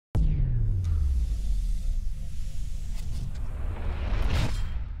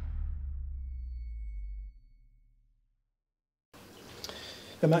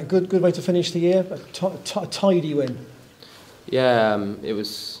And Matt, good way to finish the year, a tidy win. Yeah, it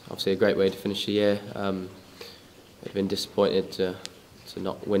was obviously a great way to finish the year. I've been disappointed to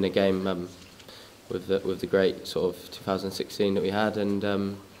not win a game with the great sort of 2016 that we had,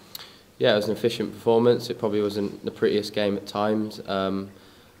 and yeah, it was an efficient performance. It probably wasn't the prettiest game at times,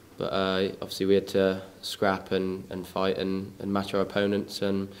 but obviously we had to scrap and fight and match our opponents,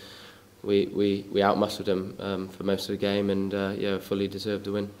 and we outmuscled them for most of the game, and yeah, fully deserved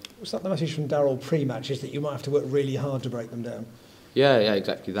the win. Was that the message from Darryl pre-match, is that you might have to work really hard to break them down? Yeah,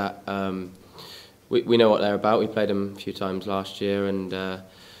 exactly that. We know what they're about. We played them a few times last year, and they're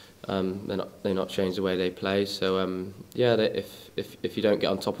not changed the way they play. So yeah, if you don't get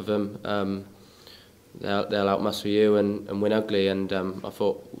on top of them, they'll outmuscle you and win ugly. And I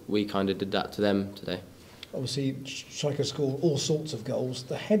thought we kind of did that to them today. Obviously, striker scored all sorts of goals.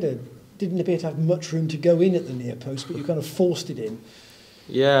 The header didn't appear to have much room to go in at the near post, but you kind of forced it in.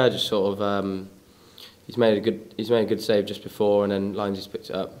 Yeah, just sort of. He's made a good save just before, and then Lyons just picked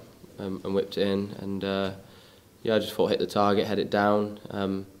it up and whipped it in. And yeah, I just thought hit the target, head it down.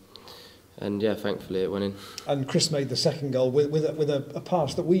 And yeah, thankfully it went in. And Chris made the second goal with a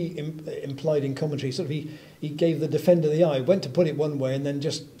pass that we implied in commentary. Sort of he gave the defender the eye, went to put it one way and then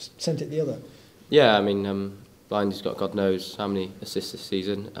just sent it the other. Yeah, I mean, Lyons got God knows how many assists this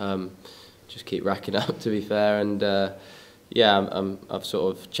season. Just keep racking up, to be fair. And yeah, I've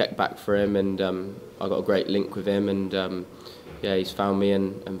sort of checked back for him, and I got a great link with him, and yeah, he's found me,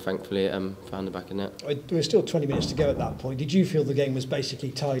 and thankfully found the back of the net. There was still 20 minutes to go at that point. Did you feel the game was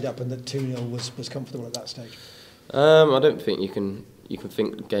basically tied up and that 2-0 was comfortable at that stage? I don't think you can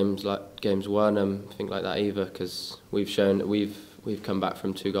think games won think like that either, because we've shown that we've come back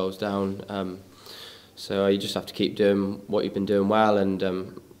from 2 goals down. So you just have to keep doing what you've been doing well,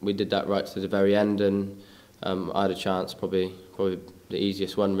 and we did that right to the very end, and I had a chance, probably the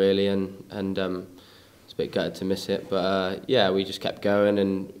easiest one really, and it's a bit gutted to miss it, but yeah, we just kept going,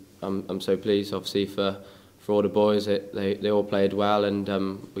 and I'm so pleased, obviously, for all the boys. They all played well, and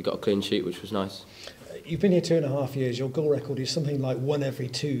we got a clean sheet, which was nice. You've been here 2.5 years. Your goal record is something like 1 every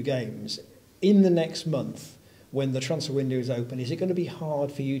 2 games. In the next month, when the transfer window is open, is it going to be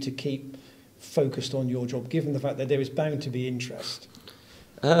hard for you to keep focused on your job, given the fact that there is bound to be interest?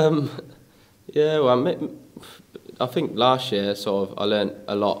 Yeah, well, I think last year I learnt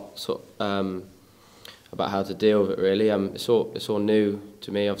a lot about how to deal with it. Really, it's all new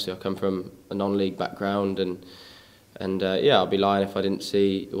to me. Obviously, I come from a non-league background, and yeah, I'll be lying if I didn't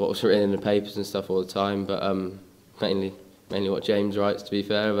see what was written in the papers and stuff all the time. But mainly what James writes, to be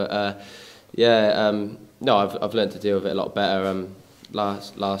fair. But yeah, no, I've learnt to deal with it a lot better.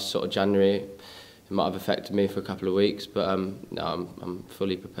 Last sort of January, it might have affected me for a couple of weeks, but no, I'm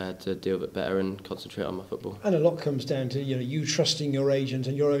fully prepared to deal with it better and concentrate on my football. And a lot comes down to you trusting your agent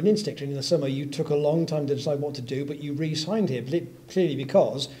and your own instinct. And in the summer, you took a long time to decide what to do, but you re-signed here clearly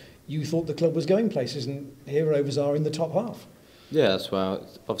because you thought the club was going places, and here Rovers are in the top half. Yeah, that's why.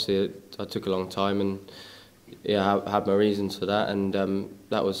 Obviously, I took a long time, and yeah, I had my reasons for that, and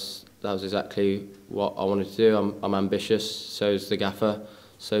that was exactly what I wanted to do. I'm ambitious. So is the gaffer.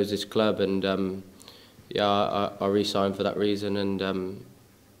 So is this club, and yeah, I re-signed for that reason, and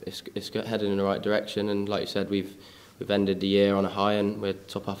it's heading in the right direction. And like you said, we've ended the year on a high, and we're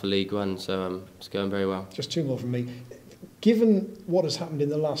top half of League One, so it's going very well. Just 2 more from me. Given what has happened in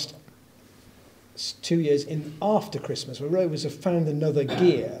the last 2 years after Christmas, where Rovers have found another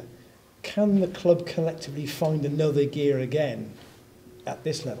gear, can the club collectively find another gear again at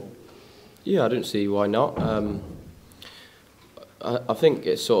this level? Yeah, I don't see why not. I think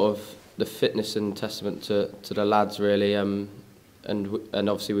it's sort of the fitness and testament to the lads, really, and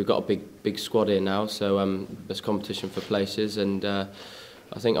obviously we've got a big squad here now, so there's competition for places, and I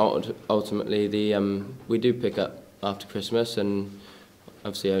think ultimately we do pick up after Christmas, and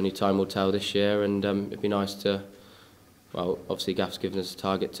obviously only time will tell this year, and it'd be nice to, well, obviously Gaff's given us a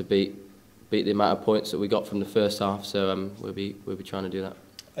target to beat the amount of points that we got from the first half, so we'll be trying to do that.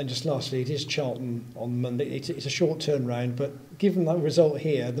 And just lastly, it is Charlton on Monday. It's a short turnaround, but given that result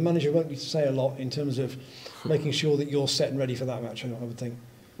here, the manager won't need to say a lot in terms of making sure that you're set and ready for that match, I would think.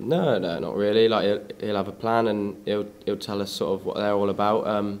 No, not really. Like he'll have a plan, and he'll tell us sort of what they're all about.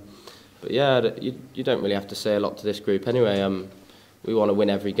 But yeah, you don't really have to say a lot to this group anyway. We want to win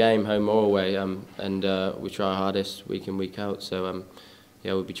every game, home or away, and we try our hardest week in, week out. So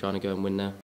yeah, we'll be trying to go and win now.